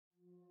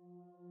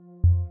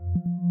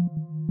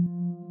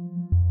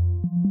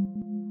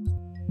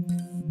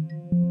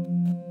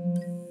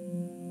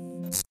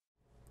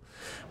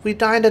We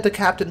dined at the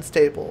captain's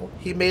table.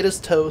 He made his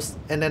toast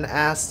and then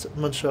asked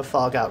Monsieur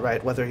Fogg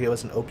outright whether he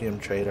was an opium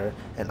trader,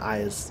 and I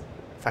his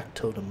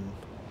factotum.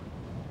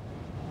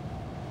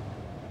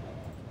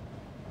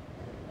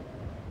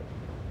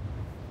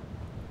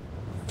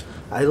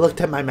 I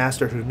looked at my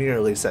master, who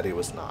merely said he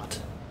was not.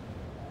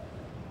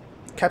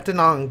 Captain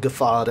Ong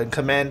guffawed and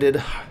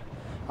commanded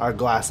our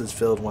glasses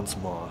filled once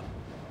more.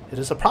 It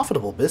is a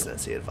profitable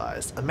business, he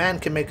advised. A man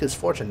can make his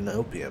fortune in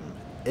opium,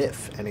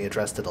 if, and he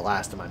addressed to the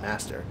last to my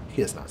master,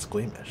 he is not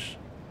squeamish.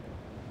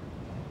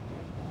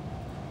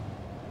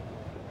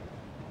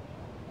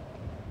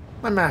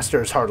 My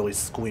master is hardly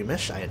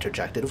squeamish, I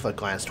interjected with a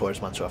glance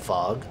towards Monsieur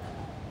Fogg.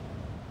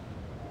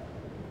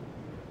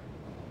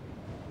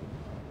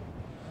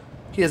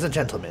 He is a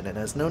gentleman and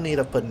has no need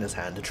of putting his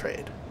hand to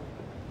trade.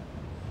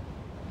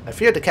 I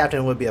feared the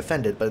captain would be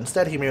offended, but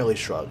instead he merely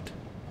shrugged.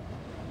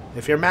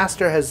 If your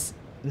master has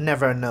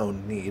never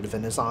known need,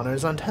 then his honor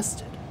is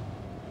untested.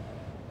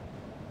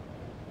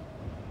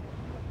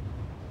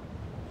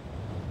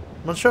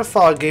 Monsieur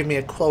Fogg gave me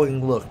a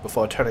glowing look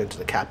before turning to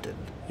the captain.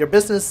 Your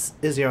business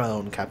is your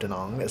own, Captain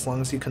Ong, as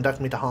long as you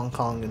conduct me to Hong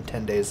Kong in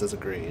 10 days as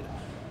agreed.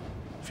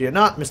 Fear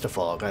not, Mr.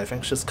 Fogg, I have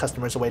anxious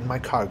customers awaiting my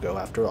cargo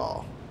after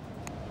all.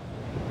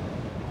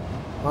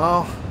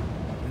 Well,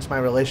 at least my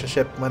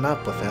relationship went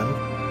up with him.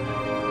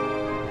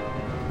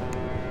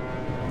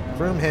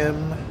 Groom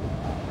him.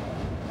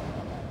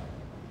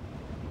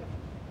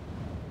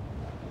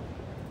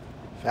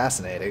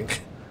 Fascinating.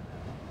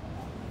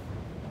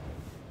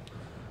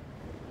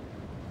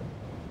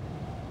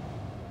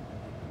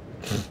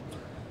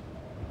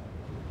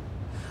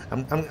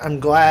 I'm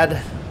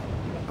glad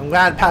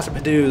Pastor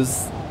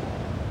Padu's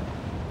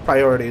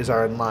priorities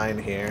are in line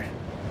here.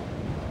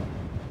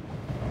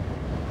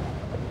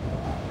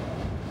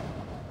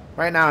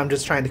 Right now I'm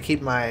just trying to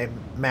keep my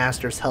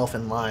master's health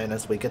in line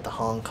as we get to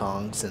Hong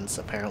Kong, since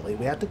apparently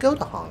we had to go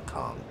to Hong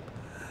Kong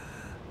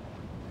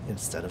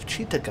instead of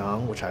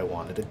Chittagong, which I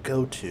wanted to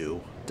go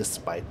to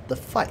despite the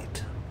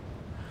fight.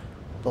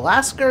 The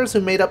Lascars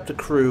who made up the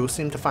crew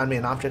seemed to find me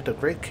an object of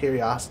great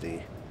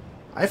curiosity.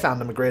 I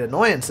found them a great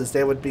annoyance, as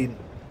they would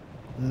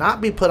not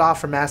be put off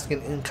from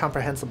asking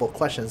incomprehensible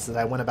questions as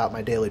I went about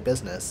my daily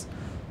business.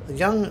 A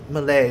young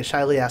Malay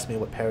shyly asked me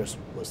what Paris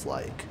was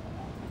like.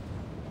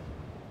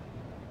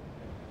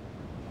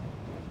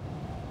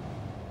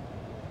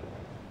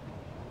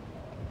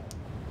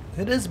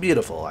 It is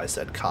beautiful, I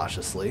said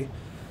cautiously.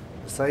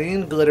 The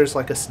Seine glitters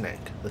like a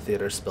snake. The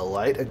theaters spill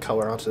light and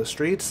color onto the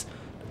streets.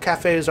 The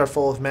cafes are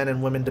full of men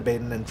and women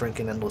debating and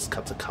drinking endless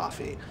cups of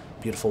coffee.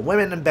 Beautiful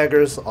women and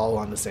beggars all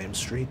on the same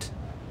street.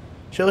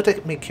 She looked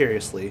at me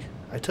curiously.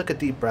 I took a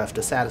deep breath,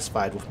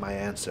 dissatisfied with my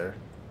answer.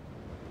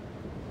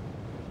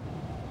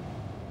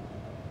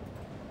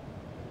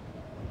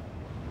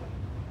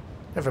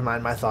 Never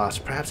mind my thoughts.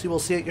 Perhaps you will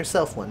see it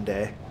yourself one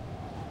day.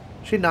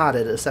 She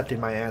nodded, accepting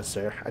my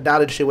answer. I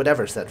doubted she would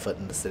ever set foot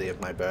in the city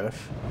of my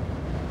birth.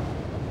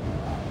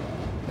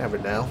 Never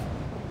know.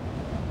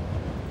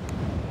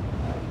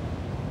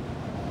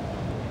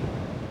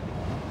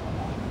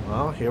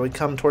 Well, here we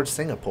come towards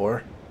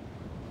Singapore.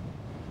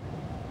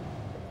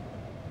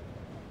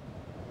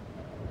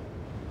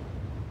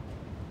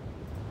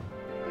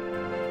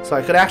 So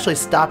I could actually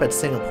stop at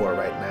Singapore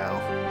right now.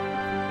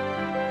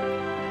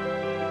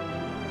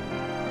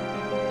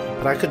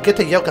 But I could get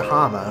to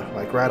Yokohama,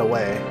 like, right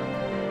away.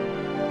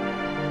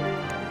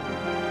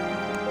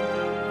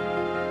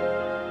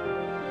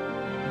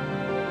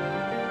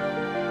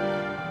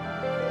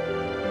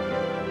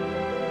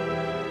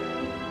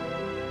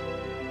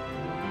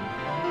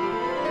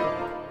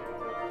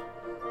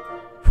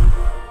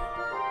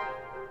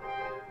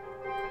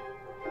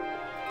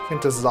 I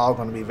think this is all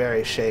going to be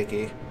very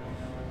shaky.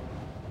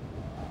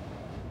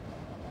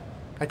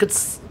 We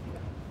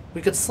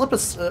could slip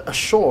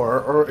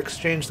ashore or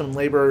exchange some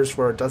laborers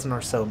for a dozen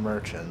or so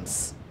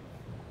merchants.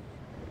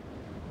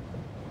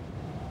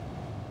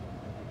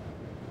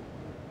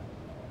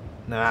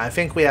 Nah, I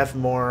think we have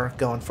more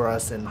going for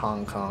us in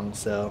Hong Kong,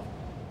 so...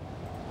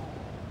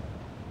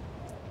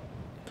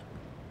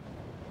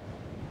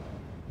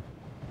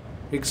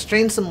 We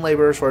exchanged some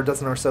laborers for a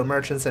dozen or so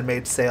merchants and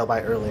made sail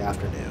by early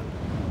afternoon.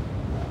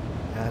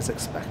 As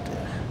expected.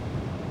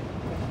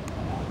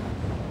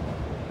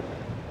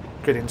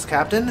 Greetings,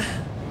 Captain.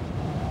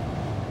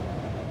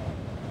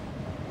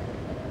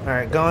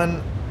 Alright,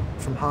 going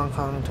from Hong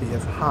Kong to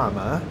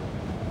Yokohama.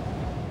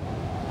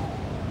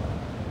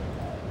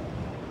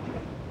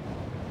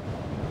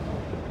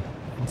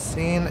 And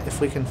seeing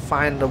if we can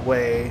find a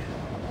way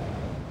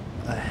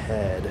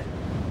ahead.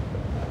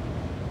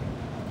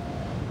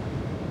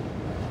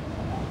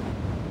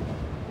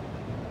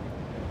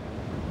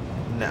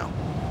 No.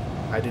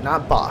 I do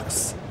not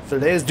box.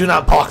 Fillets do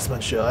not box,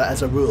 monsieur,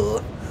 as a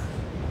rule.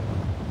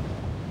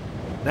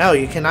 No,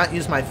 you cannot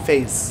use my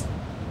face.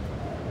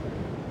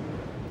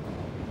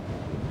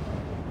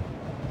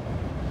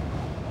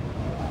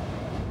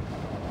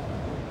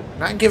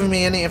 Not giving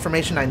me any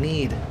information I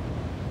need.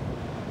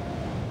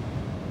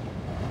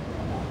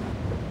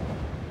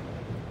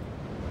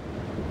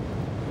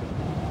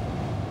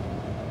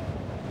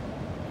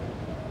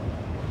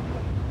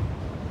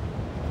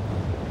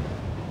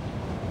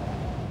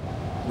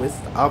 with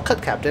our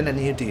cut captain a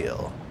new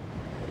deal.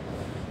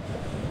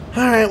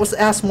 Alright, let's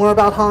ask more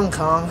about Hong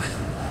Kong.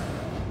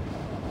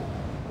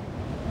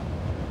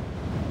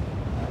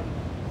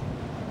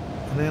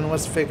 And then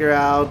let's figure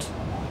out...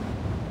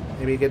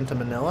 maybe get into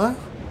Manila?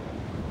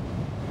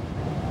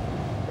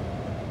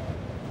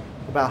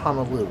 About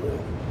Honolulu.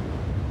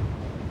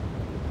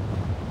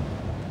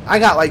 I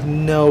got, like,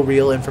 no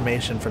real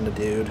information from the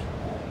dude.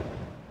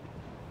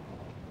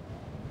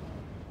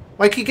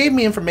 Like, he gave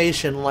me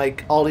information,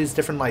 like, all these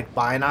different, like,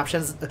 buying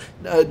options.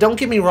 Don't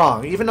get me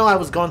wrong. Even though I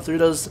was going through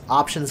those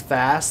options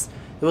fast,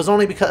 it was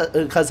only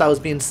because I was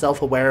being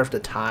self-aware of the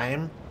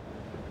time.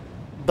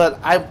 But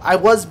I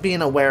was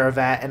being aware of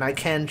that, and I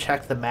can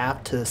check the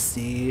map to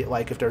see,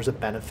 like, if there's a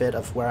benefit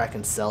of where I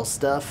can sell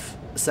stuff,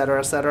 etc.,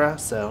 etc.,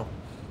 so...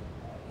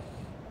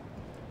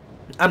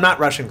 I'm not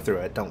rushing through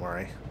it, don't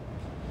worry.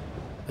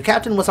 The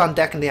captain was on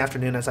deck in the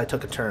afternoon as I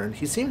took a turn.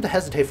 He seemed to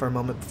hesitate for a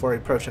moment before he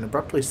approached and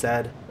abruptly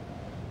said,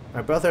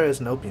 "My brother is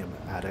an opium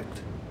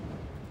addict."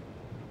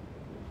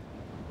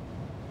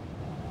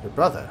 Your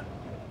brother?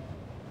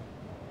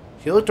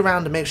 He looked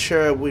around to make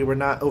sure we were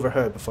not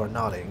overheard before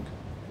nodding.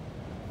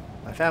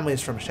 My family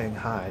is from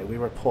Shanghai. We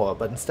were poor,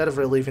 but instead of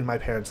relieving my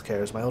parents'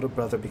 cares, my older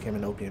brother became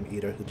an opium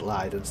eater who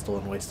lied and stole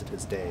and wasted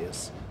his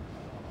days.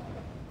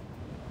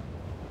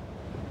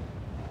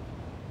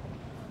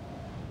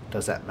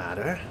 Does that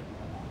matter?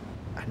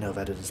 I know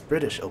that it is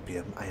British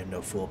opium. I am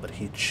no fool, but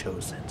he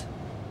chose it.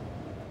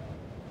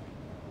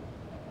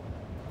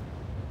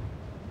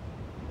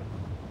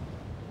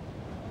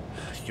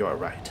 You're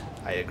right,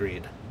 I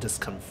agreed,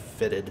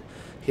 discomfited.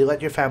 He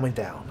let your family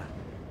down.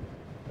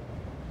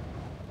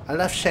 I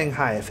left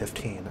Shanghai at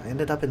 15. I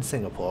ended up in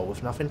Singapore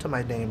with nothing to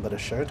my name but a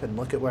shirt, and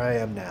look at where I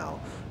am now.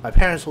 My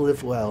parents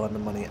live well on the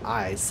money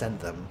I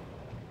sent them.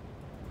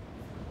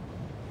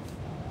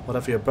 What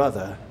of your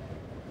brother?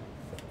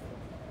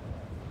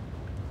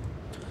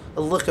 A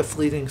look of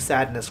fleeting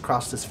sadness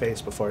crossed his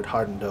face before it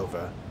hardened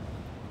over.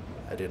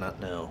 I do not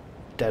know.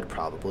 Dead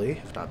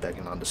probably, if not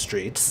begging on the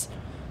streets.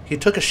 He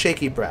took a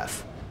shaky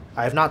breath.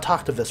 I have not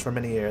talked of this for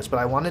many years, but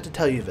I wanted to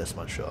tell you this,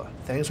 monsieur.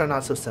 Things are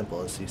not so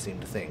simple as you seem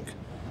to think.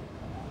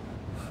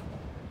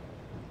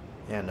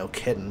 Yeah, no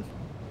kidding.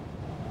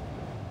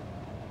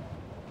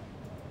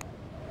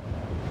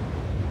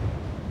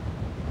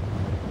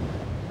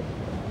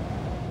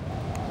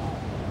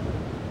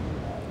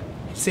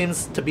 He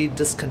seems to be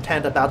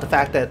discontent about the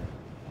fact that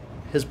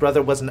his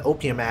brother was an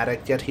opium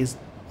addict, yet he's,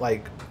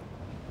 like,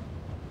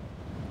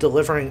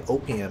 delivering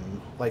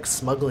opium, like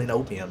smuggling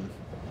opium.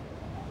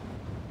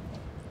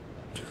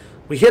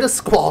 We hit a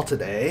squall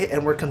today,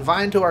 and we're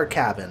confined to our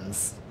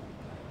cabins.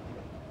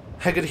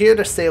 I could hear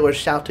the sailors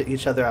shout to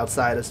each other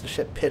outside as the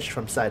ship pitched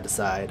from side to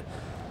side.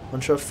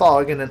 Monsieur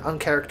Fogg, in an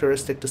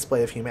uncharacteristic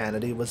display of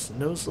humanity, was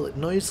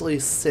noisily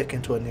sick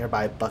into a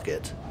nearby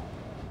bucket.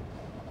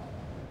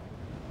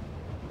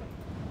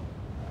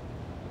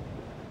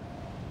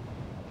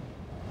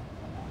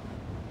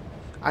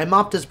 I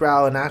mopped his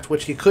brow, an act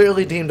which he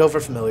clearly deemed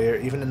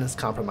overfamiliar, even in his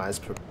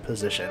compromised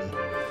position.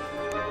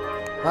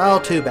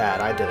 Well, too bad,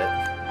 I did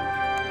it.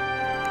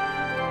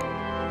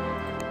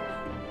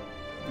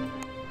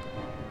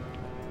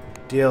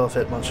 Deal with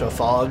it, Monsieur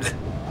Fogg.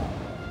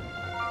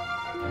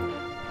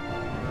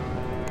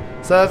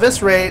 So at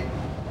this rate,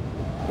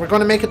 we're going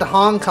to make it to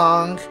Hong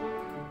Kong,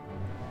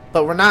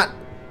 but we're not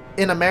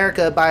in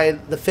America by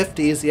the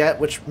 50s yet,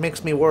 which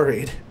makes me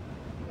worried.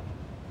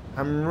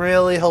 I'm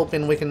really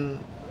hoping we can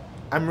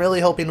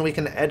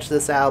edge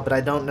this out, but I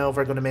don't know if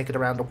we're going to make it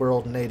around the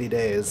world in 80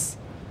 days.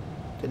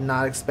 Did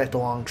not expect a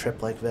long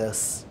trip like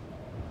this.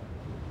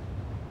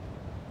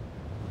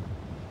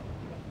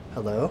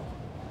 Hello?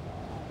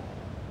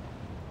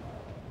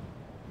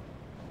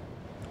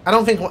 I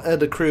don't think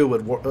the crew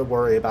would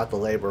worry about the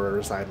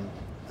laborers, I'm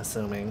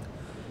assuming.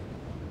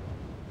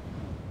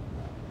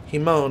 He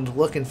moaned,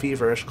 looking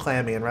feverish,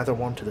 clammy, and rather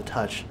warm to the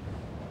touch.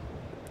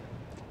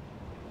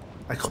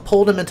 I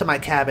pulled him into my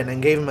cabin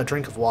and gave him a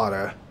drink of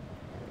water.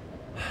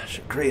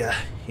 Shukriya,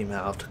 he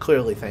mouthed,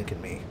 clearly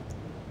thanking me.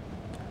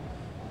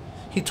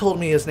 He told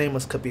me his name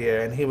was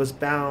Kabir, and he was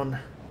bound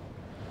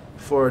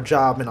for a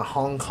job in a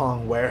Hong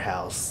Kong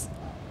warehouse.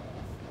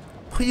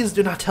 Please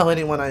do not tell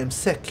anyone I am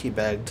sick, he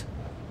begged.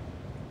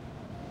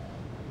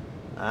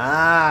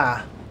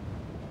 Ah,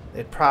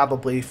 they'd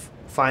probably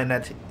find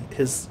that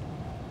his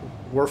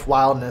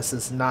worthwhileness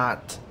is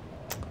not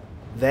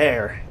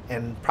there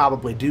and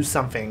probably do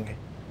something.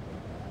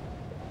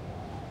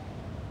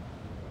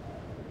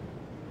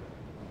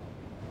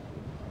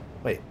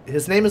 Wait,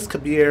 his name is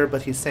Kabir,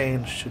 but he's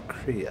saying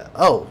Shukriya.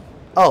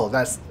 Oh,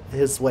 that's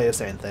his way of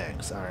saying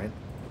thanks, alright.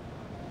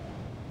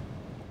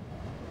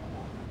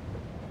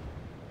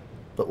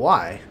 But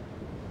why?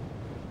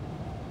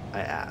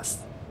 I asked.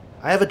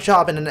 I have a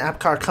job in an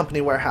Apcar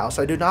company warehouse.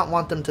 I do not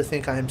want them to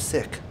think I am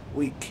sick.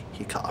 Weak,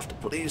 he coughed.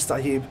 Please,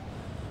 Sahib.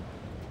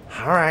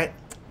 Alright.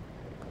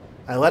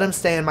 I let him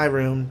stay in my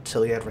room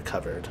till he had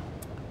recovered.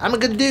 I'm a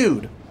good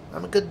dude.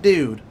 I'm a good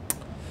dude.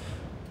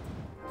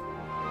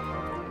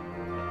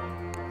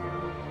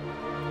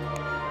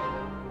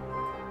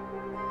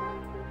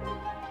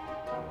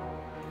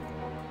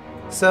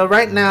 So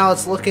right now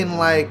it's looking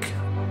like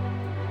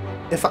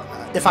if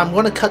I'm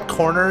going to cut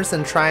corners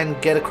and try and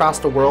get across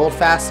the world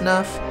fast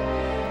enough,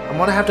 I'm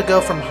going to have to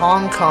go from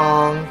Hong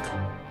Kong.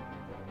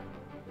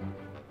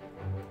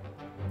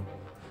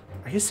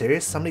 Are you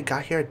serious? Somebody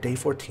got here at day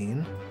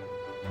 14?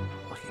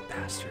 Lucky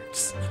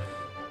bastards.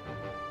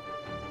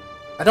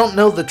 I don't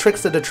know the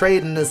tricks of the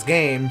trade in this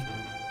game,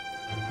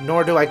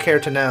 nor do I care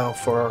to know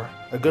for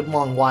a good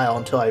long while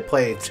until I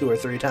play 2 or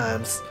 3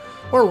 times,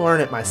 or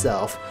learn it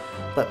myself.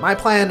 But my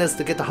plan is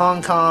to get to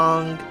Hong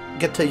Kong,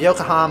 get to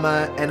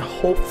Yokohama, and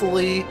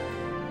hopefully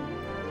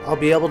I'll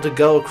be able to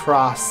go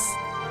across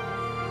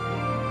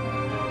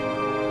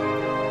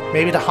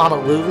maybe to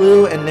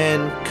Honolulu and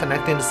then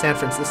connecting to San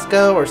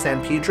Francisco or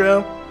San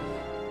Pedro.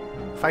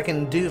 If I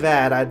can do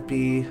that, I'd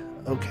be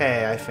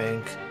okay, I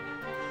think.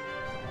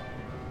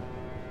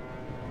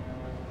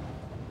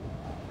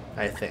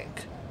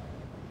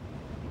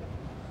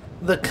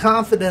 The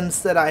confidence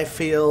that I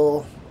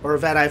feel, or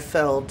that I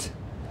felt,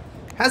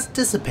 has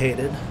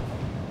dissipated.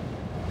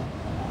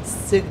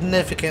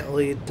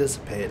 Significantly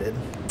dissipated.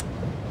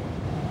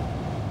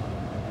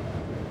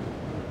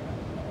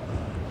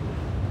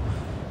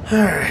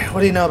 Alright,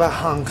 what do you know about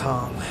Hong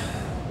Kong?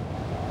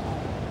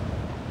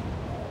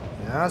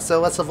 Yeah,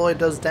 so let's avoid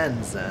those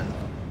dens then.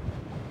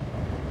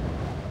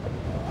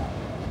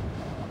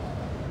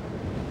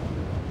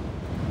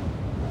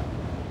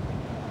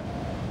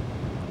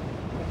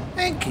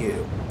 Thank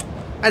you.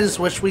 I just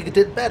wish we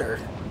did better.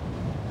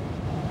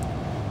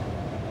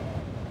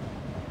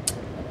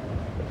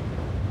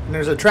 And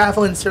there's a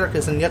traveling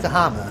circus in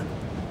Yokohama.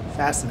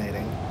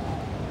 Fascinating.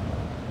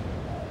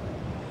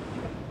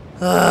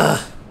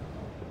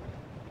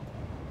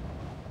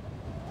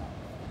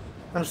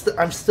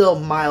 I'm still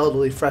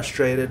mildly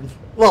frustrated.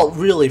 Well,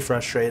 really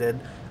frustrated.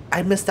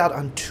 I missed out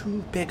on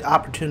 2 big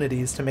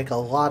opportunities to make a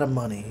lot of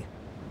money.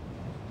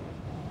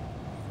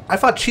 I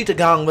thought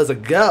Chittagong was a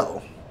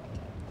go.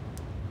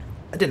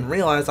 I didn't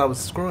realize I was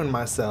screwing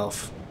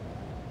myself.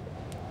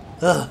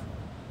 Ugh.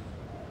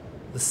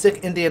 The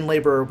sick Indian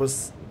laborer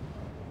was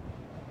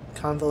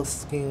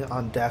convalescing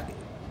on deck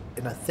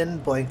in a thin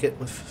blanket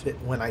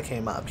when I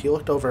came up. He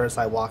looked over as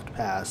I walked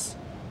past.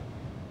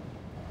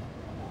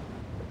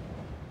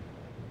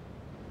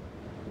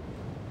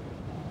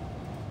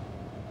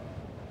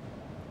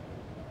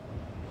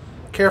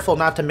 Careful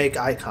not to make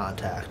eye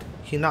contact.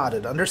 He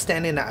nodded,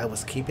 understanding that I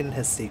was keeping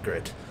his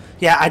secret.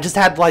 Yeah, I just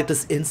had like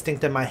this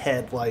instinct in my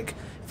head, like,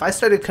 if I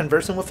started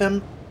conversing with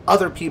him,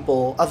 other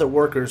people, other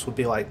workers would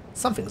be like,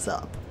 something's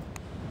up.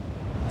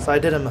 So I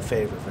did him a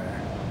favor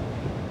there.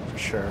 For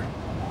sure.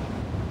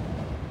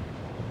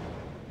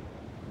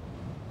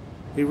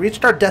 We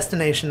reached our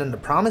destination in the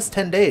promised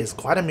 10 days,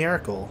 quite a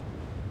miracle.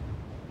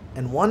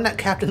 And one that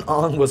Captain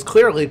Ong was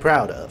clearly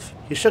proud of.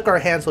 He shook our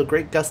hands with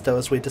great gusto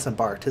as we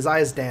disembarked, his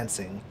eyes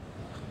dancing.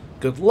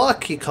 Good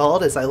luck, he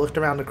called as I looked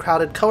around the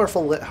crowded,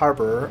 colorful lit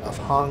harbor of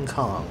Hong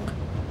Kong.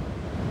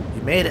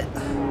 You made it.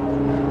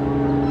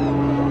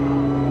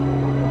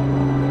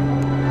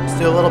 Let's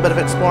do a little bit of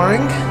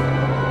exploring.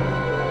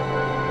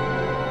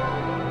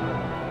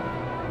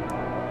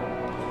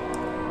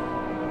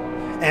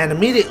 And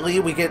immediately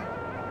we get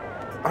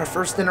our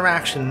first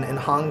interaction in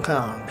Hong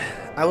Kong.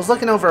 I was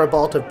looking over a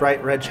bolt of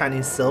bright red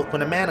Chinese silk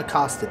when a man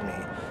accosted me.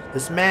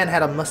 This man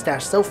had a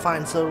mustache so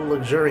fine, so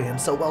luxuriant,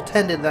 so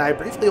well-tended that I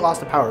briefly lost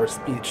the power of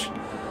speech.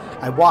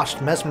 I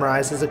watched,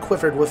 mesmerized, as it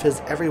quivered with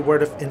his every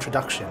word of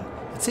introduction.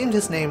 It seemed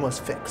his name was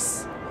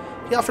Fix.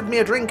 He offered me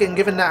a drink, and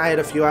given that I had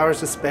a few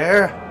hours to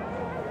spare,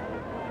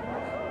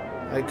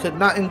 I could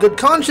not in good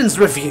conscience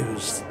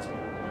refuse.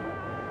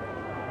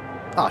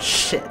 Aw,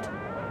 shit.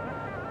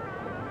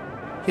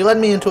 He led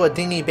me into a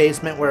dingy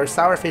basement where a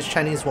sour-faced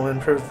Chinese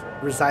woman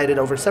resided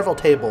over several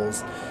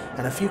tables,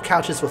 and a few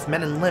couches with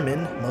men and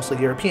women, mostly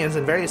Europeans,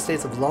 in various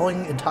states of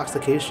lulling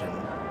intoxication.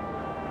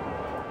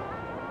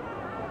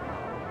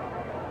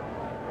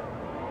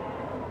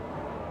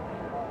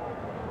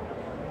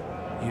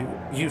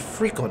 You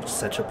frequent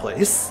such a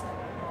place?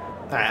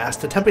 I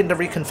asked, attempting to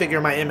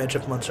reconfigure my image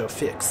of Monsieur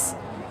Fix.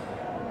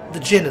 The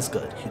gin is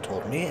good, he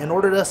told me, and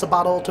ordered us a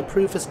bottle to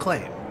prove his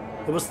claim.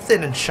 It was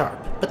thin and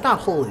sharp, but not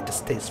wholly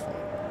distasteful.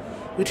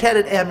 We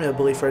chatted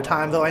amiably for a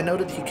time, though I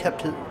noted he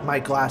kept my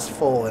glass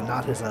full and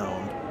not his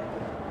own.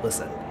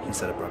 Listen, he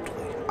said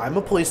abruptly. I'm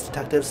a police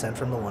detective sent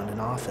from the London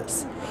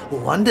office.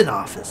 London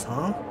office,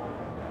 huh?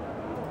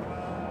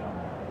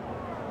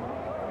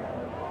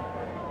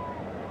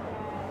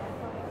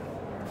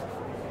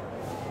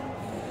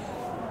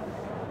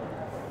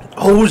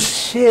 Oh,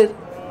 shit!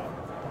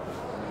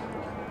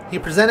 He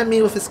presented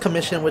me with his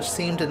commission, which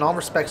seemed in all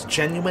respects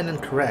genuine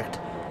and correct.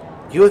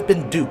 You have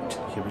been duped,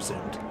 he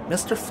resumed.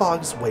 Mr.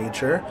 Fogg's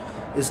wager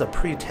is a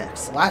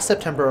pretext. Last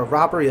September, a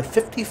robbery of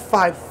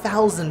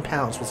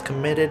 £55,000 was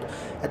committed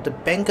at the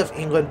Bank of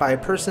England by a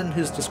person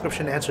whose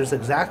description answers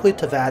exactly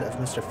to that of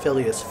Mr.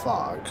 Phileas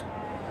Fogg.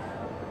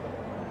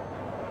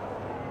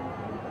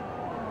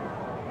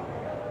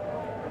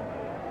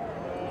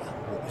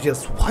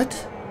 Yes,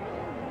 what?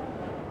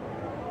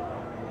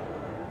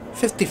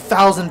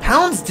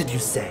 £50,000, did you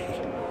say?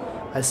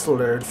 I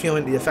slurred,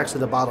 feeling the effects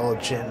of the bottle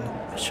of gin.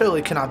 It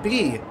surely cannot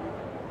be.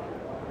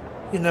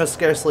 You know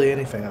scarcely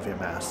anything of your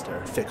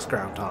master, Fix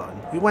ground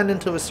on. You went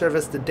into his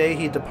service the day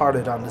he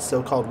departed on this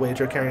so-called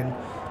wager, carrying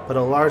but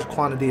a large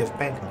quantity of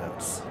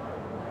banknotes.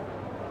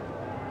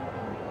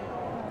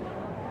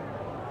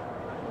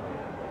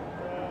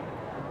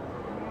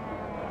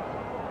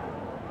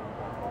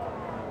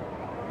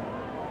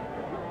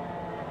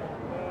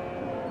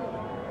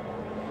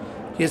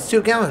 He is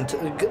too gallant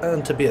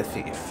to be a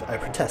thief, I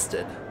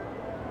protested.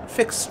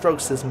 Fix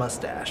strokes his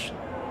mustache.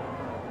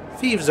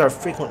 Thieves are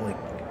frequently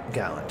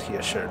gallant, he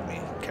assured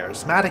me.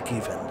 Charismatic,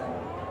 even.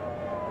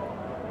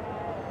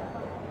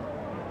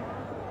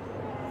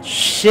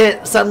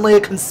 Shit! Suddenly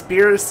a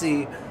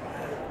conspiracy!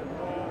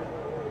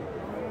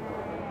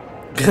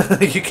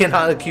 You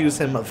cannot accuse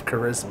him of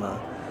charisma.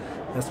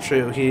 That's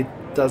true, he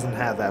doesn't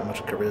have that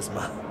much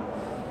charisma.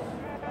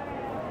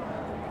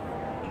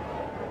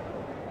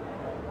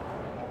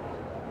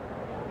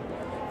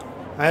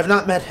 I have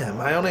not met him.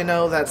 I only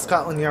know that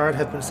Scotland Yard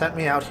have been sent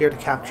me out here to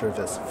capture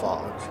this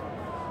fog.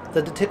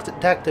 The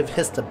detective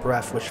hissed a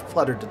breath which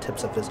fluttered the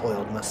tips of his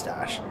oiled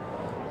mustache.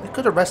 I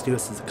could arrest you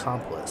as his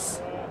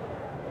accomplice.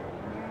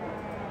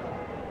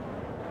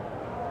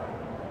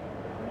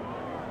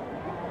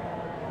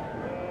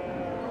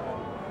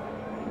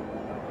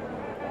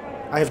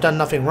 I have done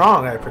nothing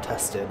wrong, I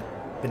protested.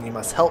 Then you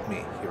must help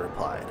me, he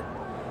replied.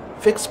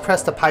 Fix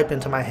pressed a pipe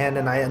into my hand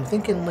and I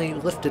unthinkingly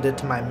lifted it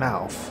to my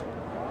mouth.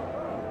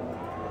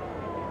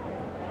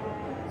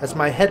 As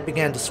my head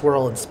began to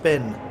swirl and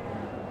spin,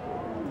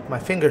 my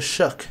fingers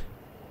shook.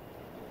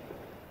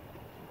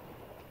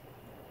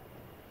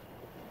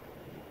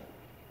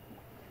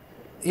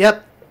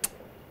 Yep.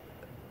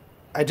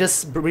 I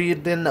just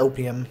breathed in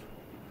opium.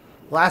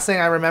 The last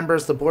thing I remember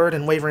is the blurred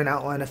and wavering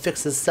outline of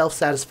Fix's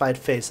self-satisfied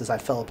face as I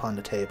fell upon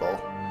the table.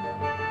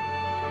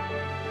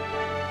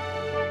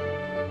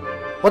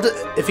 What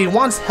if he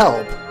wants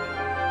help?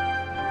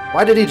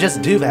 Why did he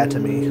just do that to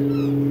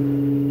me?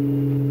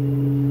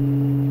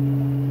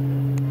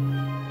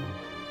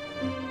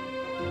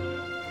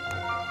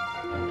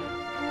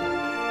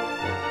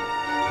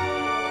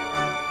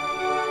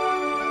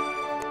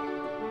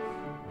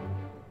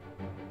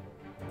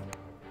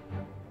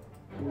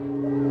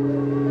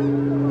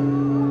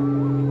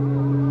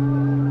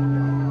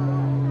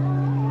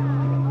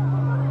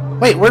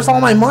 Wait, where's all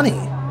my money?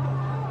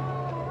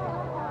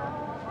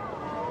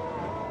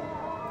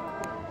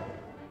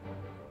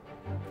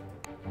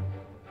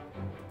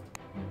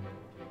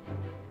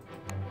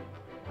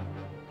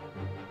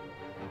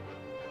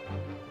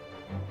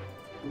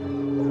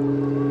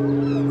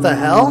 The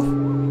hell?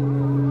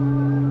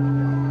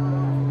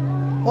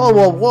 Whoa,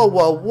 whoa, whoa,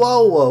 whoa,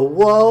 whoa, whoa,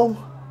 whoa.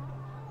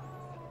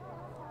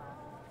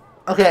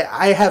 Okay,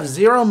 I have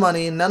zero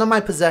money, none of my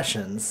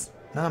possessions.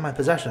 None of my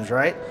possessions,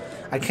 right?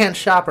 I can't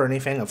shop or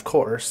anything, of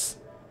course.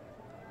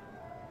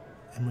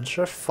 And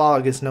Monsieur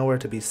Fogg is nowhere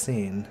to be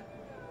seen.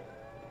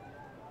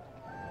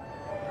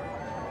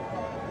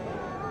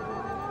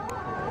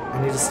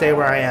 I need to stay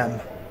where I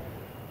am.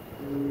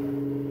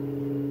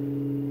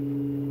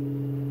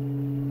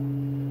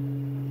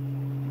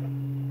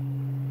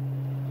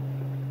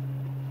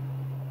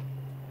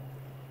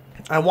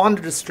 I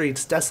wandered the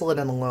streets, desolate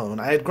and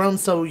alone. I had grown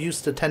so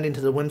used to tending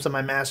to the whims of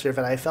my master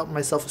that I felt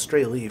myself a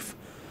stray leaf,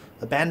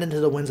 abandoned to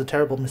the winds of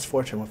terrible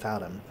misfortune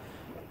without him.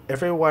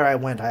 Everywhere I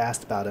went I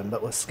asked about him,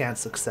 but with scant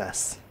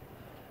success.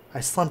 I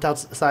slumped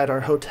outside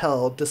our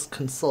hotel,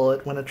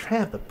 disconsolate, when a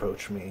tramp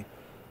approached me.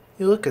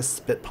 "You look as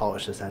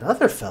spit-polished as that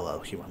other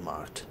fellow," he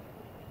remarked.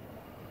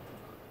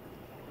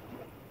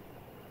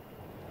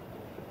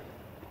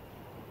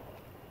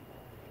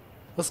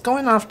 "Was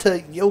going off to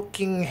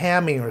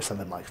Ryouseiken or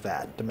something like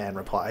that," the man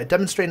replied,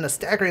 demonstrating a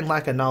staggering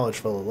lack of knowledge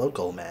for a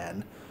local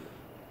man.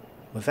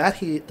 With that,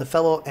 the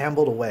fellow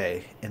ambled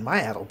away. In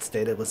my addled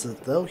state, it was as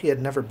though he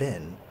had never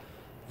been.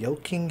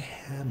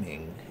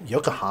 Ryouseiken.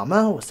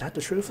 Yokohama? Was that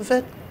the truth of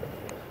it?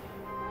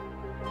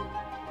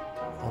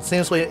 Well, it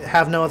seems we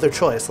have no other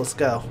choice. Let's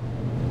go.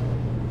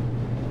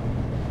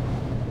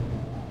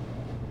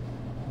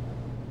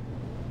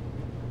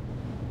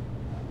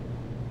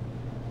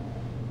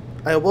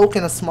 I awoke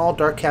in a small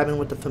dark cabin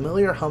with the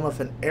familiar hum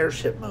of an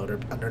airship motor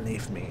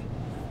underneath me.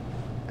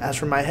 As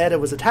for my head,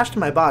 it was attached to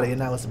my body, and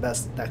that was the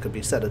best that could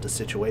be said of the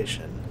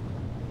situation.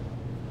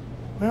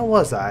 Where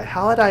was I?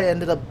 How had I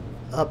ended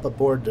up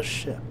aboard the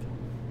ship?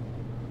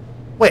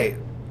 Wait,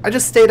 I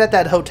just stayed at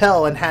that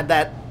hotel and had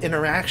that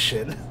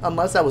interaction,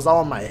 unless that was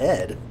all in my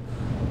head.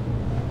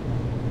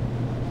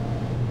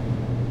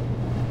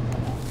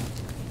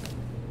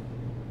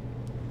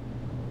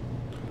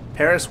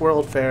 Paris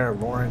World Fair, a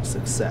roaring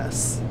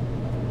success.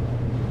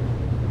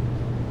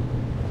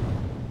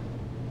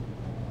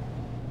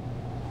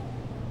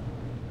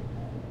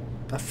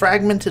 A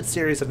fragmented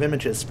series of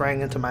images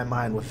sprang into my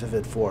mind with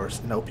vivid force.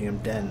 An opium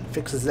den,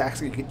 Fix's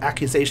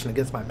accusation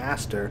against my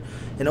master,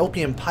 an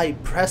opium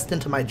pipe pressed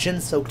into my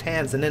gin-soaked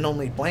hands, and in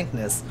only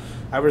blankness,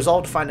 I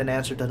resolved to find an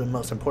answer to the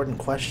most important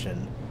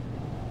question.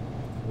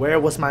 Where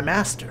was my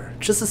master?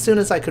 Just as soon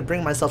as I could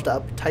bring myself to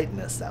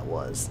uptightness, that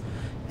was.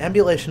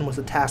 Ambulation was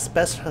a task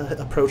best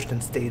approached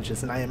in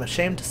stages, and I am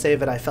ashamed to say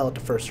that I fell at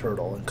the first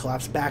hurdle and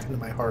collapsed back into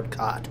my hard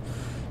cot,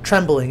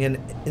 trembling and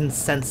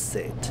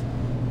insensate.